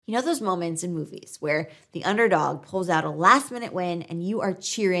You know those moments in movies where the underdog pulls out a last-minute win and you are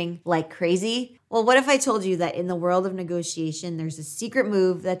cheering like crazy? Well, what if I told you that in the world of negotiation, there's a secret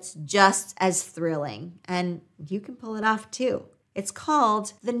move that's just as thrilling, and you can pull it off too. It's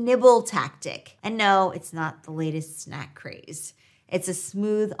called the Nibble tactic. And no, it's not the latest snack craze. It's a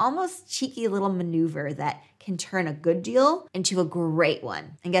smooth, almost cheeky little maneuver that can turn a good deal into a great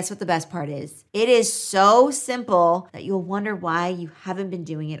one. And guess what the best part is? It is so simple that you'll wonder why you haven't been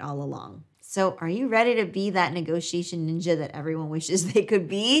doing it all along. So are you ready to be that negotiation ninja that everyone wishes they could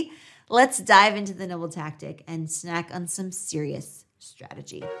be? Let's dive into the Nibble tactic and snack on some serious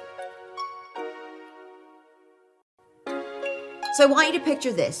strategy. So I want you to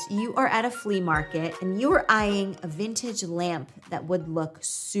picture this. You are at a flea market and you are eyeing a vintage lamp that would look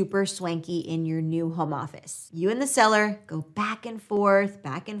super swanky in your new home office. You and the seller go back and forth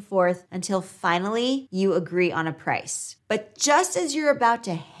until finally you agree on a price. But just as you're about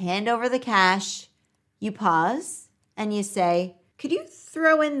to hand over the cash, you pause and you say, "Could you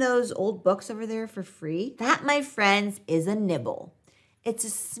throw in those old books over there for free?" That, my friends, is a nibble. It's a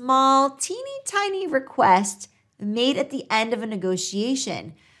small, teeny tiny request made at the end of a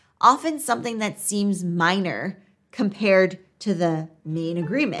negotiation, often something that seems minor compared to the main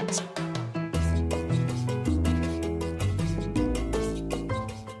agreement.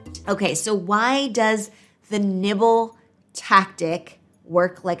 Okay, so why does the Nibble tactic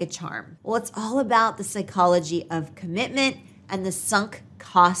work like a charm? Well, it's all about the psychology of commitment and the sunk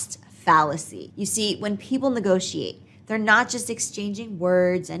cost fallacy. You see, when people negotiate, they're not just exchanging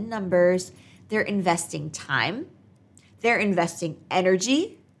words and numbers. They're investing time, they're investing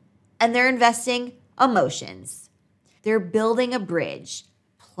energy, and they're investing emotions. They're building a bridge,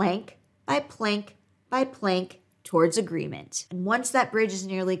 plank by plank by plank, towards agreement. And once that bridge is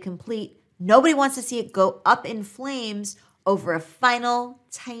nearly complete, nobody wants to see it go up in flames over a final,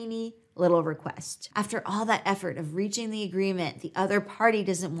 tiny little request. After all that effort of reaching the agreement, the other party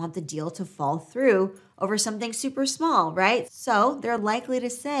doesn't want the deal to fall through over something super small, right? So they're likely to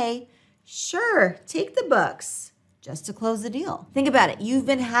say, "Sure, take the books," just to close the deal. Think about it. You've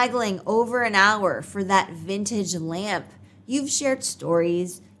been haggling over an hour for that vintage lamp. You've shared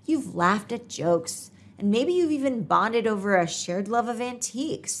stories, you've laughed at jokes, and maybe you've even bonded over a shared love of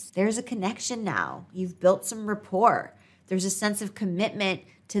antiques. There's a connection now. You've built some rapport. There's a sense of commitment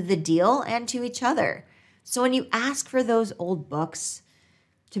to the deal and to each other. So when you ask for those old books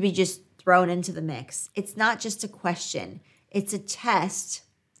to be just thrown into the mix, it's not just a question, it's a test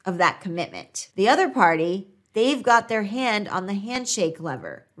of that commitment. The other party, they've got their hand on the handshake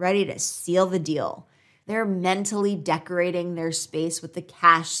lever, ready to seal the deal. They're mentally decorating their space with the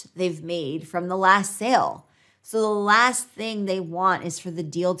cash they've made from the last sale. So the last thing they want is for the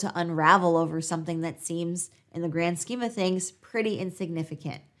deal to unravel over something that seems, in the grand scheme of things, pretty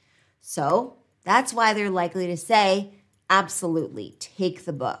insignificant. So that's why they're likely to say, "Absolutely, take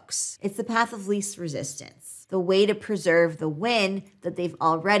the books." It's the path of least resistance, the way to preserve the win that they've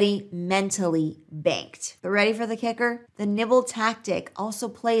already mentally banked. But ready for the kicker? The Nibble tactic also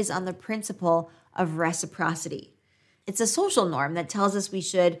plays on the principle of reciprocity. It's a social norm that tells us we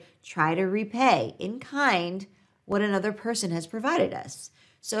should try to repay in kind what another person has provided us.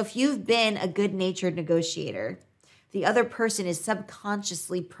 So if you've been a good-natured negotiator, the other person is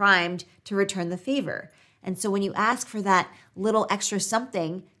subconsciously primed to return the favor. And so when you ask for that little extra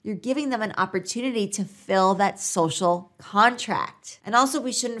something, you're giving them an opportunity to fill that social contract. And also,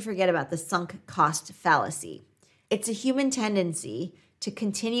 we shouldn't forget about the sunk cost fallacy. It's a human tendency to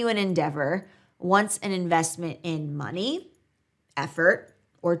continue an endeavor once an investment in money, effort,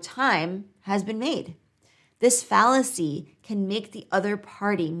 or time has been made. This fallacy can make the other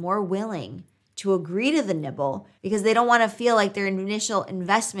party more willing to agree to the nibble because they don't want to feel like their initial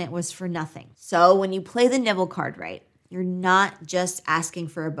investment was for nothing. So when you play the nibble card right, you're not just asking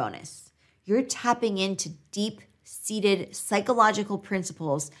for a bonus. You're tapping into deep-seated psychological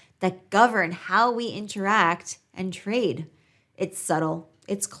principles that govern how we interact and trade. It's subtle,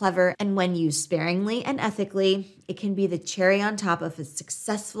 it's clever, and when used sparingly and ethically, it can be the cherry on top of a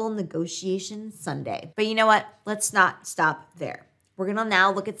successful negotiation sundae. But you know what? Let's not stop there. We're going to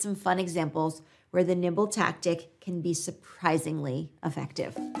now look at some fun examples where the Nibble tactic can be surprisingly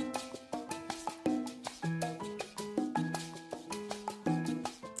effective.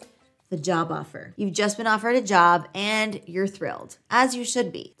 The job offer. You've just been offered a job and you're thrilled, as you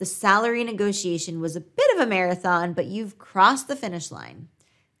should be. The salary negotiation was a bit of a marathon, but you've crossed the finish line.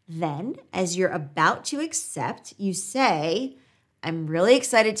 Then, as you're about to accept, you say, "I'm really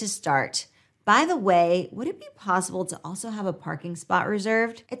excited to start. By the way, would it be possible to also have a parking spot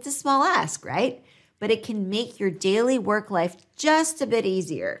reserved?" It's a small ask, right? but it can make your daily work life just a bit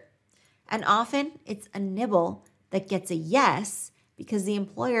easier. And often it's a nibble that gets a yes because the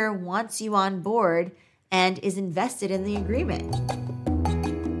employer wants you on board and is invested in the agreement.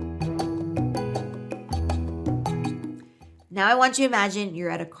 Now I want you to imagine you're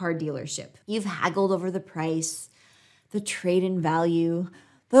at a car dealership. You've haggled over the price, the trade-in value,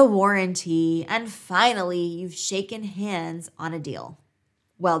 the warranty, and finally you've shaken hands on a deal.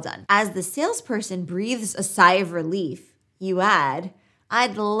 Well done. As the salesperson breathes a sigh of relief, you add,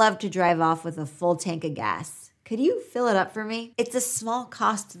 "I'd love to drive off with a full tank of gas. Could you fill it up for me?" It's a small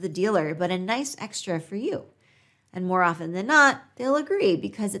cost to the dealer, but a nice extra for you. And more often than not, they'll agree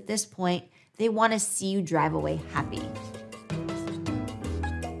because at this point, they want to see you drive away happy.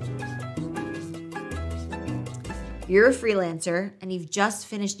 You're a freelancer and you've just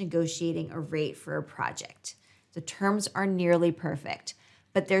finished negotiating a rate for a project. The terms are nearly perfect,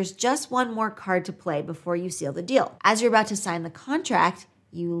 but there's just one more card to play before you seal the deal. As you're about to sign the contract,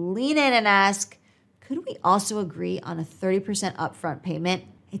 you lean in and ask, "Could we also agree on a 30% upfront payment?"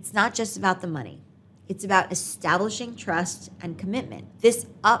 It's not just about the money. It's about establishing trust and commitment. This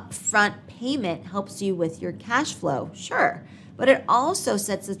upfront payment helps you with your cash flow, sure, but it also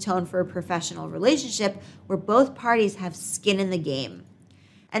sets the tone for a professional relationship where both parties have skin in the game.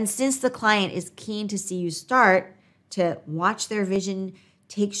 And since the client is keen to see you start, to watch their vision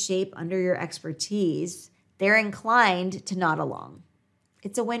take shape under your expertise, they're inclined to nod along.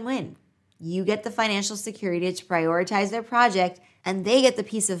 It's a win-win. You get the financial security to prioritize their project, and they get the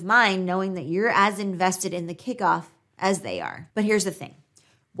peace of mind knowing that you're as invested in the kickoff as they are. But here's the thing.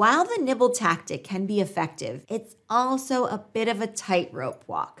 While the nibble tactic can be effective, it's also a bit of a tightrope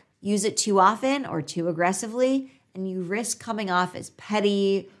walk. Use it too often or too aggressively, and you risk coming off as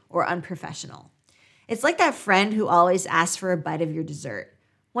petty or unprofessional. It's like that friend who always asks for a bite of your dessert.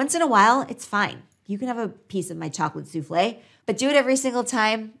 Once in a while, it's fine. You can have a piece of my chocolate souffle, but do it every single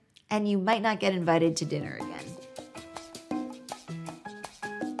time, and you might not get invited to dinner again.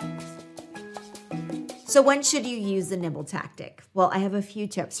 So when should you use the nibble tactic? Well, I have a few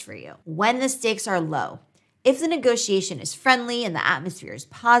tips for you. When the stakes are low. If the negotiation is friendly and the atmosphere is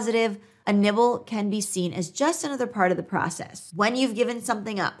positive, a nibble can be seen as just another part of the process. When you've given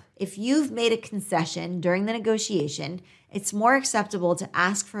something up, if you've made a concession during the negotiation, it's more acceptable to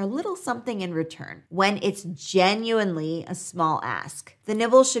ask for a little something in return. When it's genuinely a small ask, the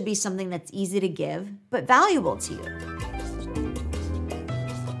nibble should be something that's easy to give, but valuable to you.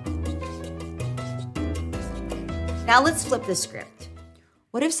 Now let's flip the script.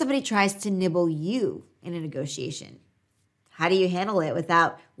 What if somebody tries to nibble you in a negotiation? How do you handle it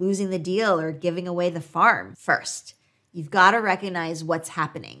without losing the deal or giving away the farm? First, you've got to recognize what's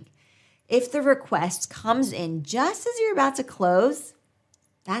happening. If the request comes in just as you're about to close,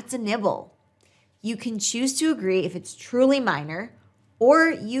 that's a nibble. You can choose to agree if it's truly minor, or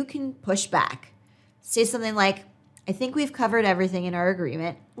you can push back. Say something like, "I think we've covered everything in our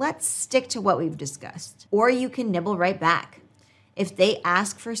agreement. Let's stick to what we've discussed." Or you can nibble right back. If they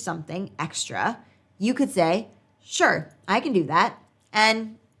ask for something extra, you could say, "Sure, I can do that.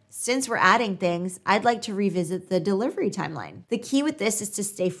 And since we're adding things, I'd like to revisit the delivery timeline." The key with this is to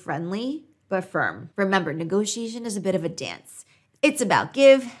stay friendly but firm. Remember, negotiation is a bit of a dance. It's about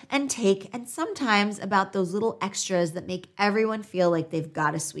give and take, and sometimes about those little extras that make everyone feel like they've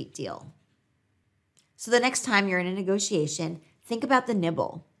got a sweet deal. So the next time you're in a negotiation, think about the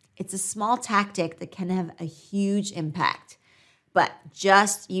nibble. It's a small tactic that can have a huge impact, but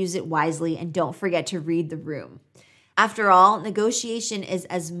just use it wisely and don't forget to read the room. After all, negotiation is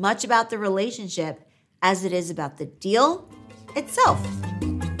as much about the relationship as it is about the deal itself.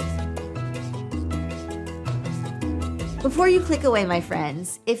 Before you click away, my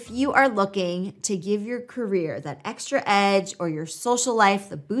friends, if you are looking to give your career that extra edge or your social life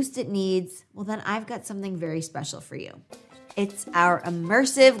the boost it needs, well, then I've got something very special for you. It's our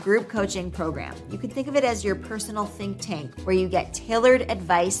immersive group coaching program. You can think of it as your personal think tank where you get tailored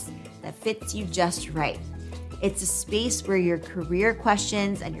advice that fits you just right. It's a space where your career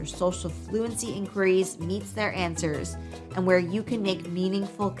questions and your social fluency inquiries meets their answers, and where you can make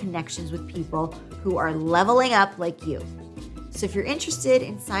meaningful connections with people who are leveling up like you. So if you're interested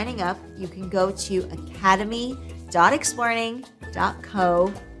in signing up, you can go to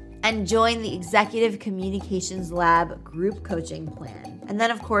academy.explearning.co and join the Executive Communications Lab group coaching plan. And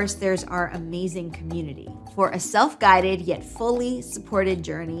then, of course, there's our amazing community. For a self-guided yet fully supported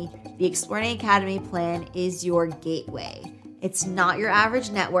journey, the Explearning Academy plan is your gateway. It's not your average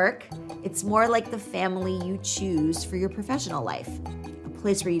network. It's more like the family you choose for your professional life. A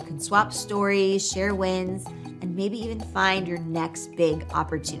place where you can swap stories, share wins, and maybe even find your next big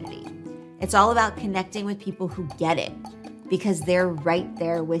opportunity. It's all about connecting with people who get it because they're right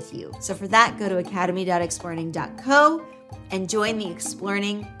there with you. So for that, go to academy.exploring.co and join the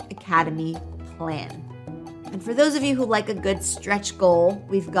Exploring Academy plan. And for those of you who like a good stretch goal,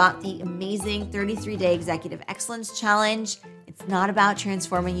 we've got the amazing 33-day Executive Excellence Challenge. It's not about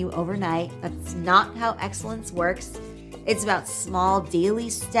transforming you overnight. That's not how excellence works. It's about small daily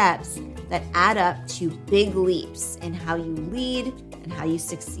steps that add up to big leaps in how you lead and how you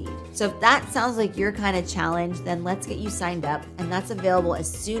succeed. So if that sounds like your kind of challenge, then let's get you signed up, and that's available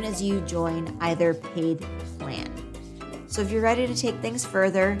as soon as you join either paid plan. So if you're ready to take things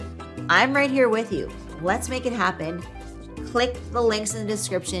further, I'm right here with you. Let's make it happen. Click the links in the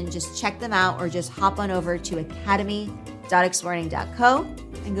description, just check them out, or just hop on over to academy.exploring.co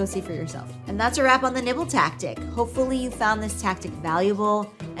and go see for yourself. And that's a wrap on the Nibble tactic. Hopefully you found this tactic valuable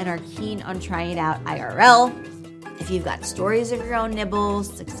and are keen on trying it out IRL. If you've got stories of your own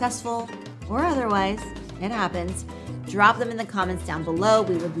nibbles, successful or otherwise, it happens, drop them in the comments down below.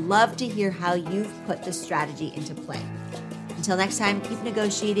 We would love to hear how you've put this strategy into play. Until next time, keep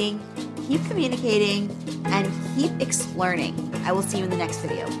negotiating, keep communicating, and keep exploring. I will see you in the next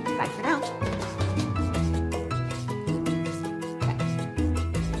video. Bye for now.